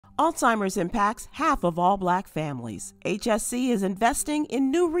Alzheimer's impacts half of all Black families. HSC is investing in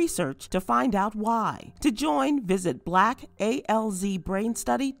new research to find out why. To join, visit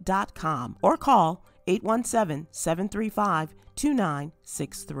blackalzbrainstudy.com or call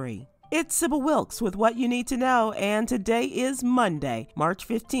 817-735-2963. It's Sybil Wilkes with what you need to know, and today is Monday, March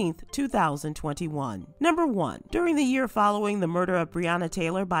 15th, 2021. Number 1. During the year following the murder of Breonna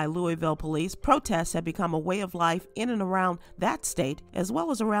Taylor by Louisville police, protests have become a way of life in and around that state as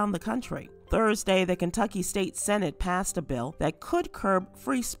well as around the country. Thursday, the Kentucky State Senate passed a bill that could curb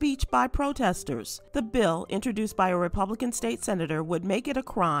free speech by protesters. The bill, introduced by a Republican state senator, would make it a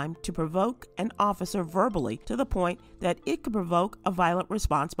crime to provoke an officer verbally to the point that it could provoke a violent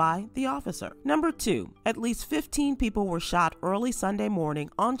response by the officer. Number 2, at least 15 people were shot early Sunday morning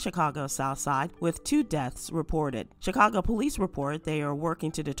on Chicago's Southside, with 2 deaths reported. Chicago police report they are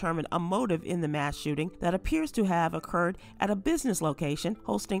working to determine a motive in the mass shooting that appears to have occurred at a business location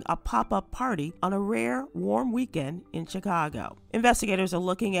hosting a pop-up party on a rare, warm weekend in Chicago. Investigators are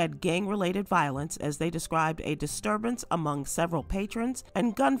looking at gang-related violence as they described a disturbance among several patrons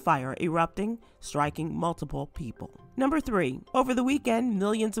and gunfire erupting, striking multiple people. Number 3, over the weekend,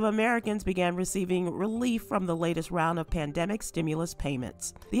 millions of Americans began receiving relief from the latest round of pandemic stimulus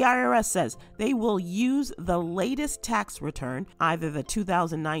payments. The IRS says they will use the latest tax return, either the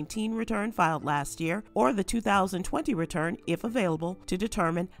 2019 return filed last year or the 2020 return, if available, to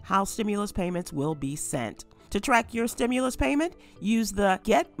determine how stimulus payments will be sent. To track your stimulus payment, use the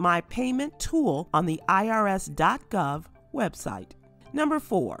Get My Payment tool on the IRS.gov website. Number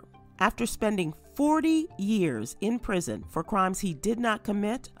 4, after spending 40 years in prison for crimes he did not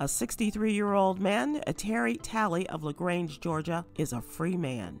commit, a 63-year-old man, Talley of LaGrange, Georgia, is a free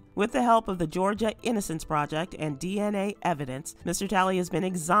man. With the help of the Georgia Innocence Project and DNA evidence, Mr. Talley has been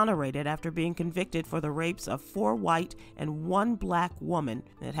exonerated after being convicted for the rapes of 4 white and 1 black woman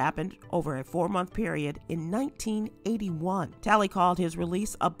that happened over a 4-month period in 1981. Talley called his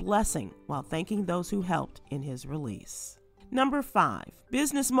release a blessing while thanking those who helped in his release. Number 5,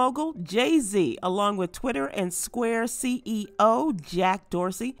 business mogul Jay-Z, along with Twitter and Square CEO Jack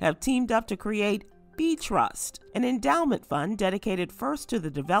Dorsey, have teamed up to create B-Trust, an endowment fund dedicated first to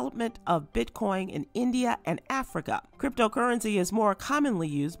the development of Bitcoin in India and Africa. Cryptocurrency is more commonly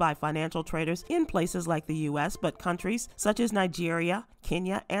used by financial traders in places like the U.S., but countries such as Nigeria,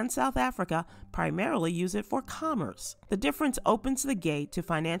 Kenya, and South Africa primarily use it for commerce. The difference opens the gate to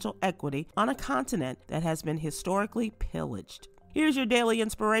financial equity on a continent that has been historically pillaged. Here's your daily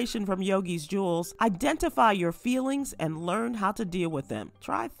inspiration from Yogi's Jewels. Identify your feelings and learn how to deal with them.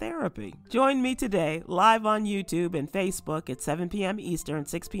 Try therapy. Join me today live on YouTube and Facebook at 7 p.m. Eastern,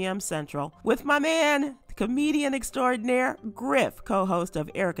 6 p.m. Central with my man, comedian extraordinaire Griff, co-host of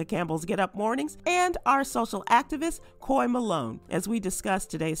Erica Campbell's Get Up Mornings, and our social activist Coy Malone as we discuss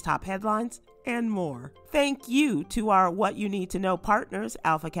today's top headlines and more. Thank you to our What You Need to Know partners,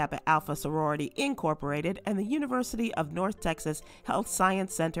 Alpha Kappa Alpha Sorority Incorporated and the University of North Texas Health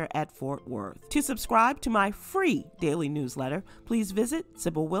Science Center at Fort Worth. To subscribe to my free daily newsletter, please visit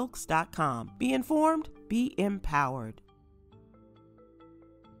SybilWilkes.com. Be informed, be empowered.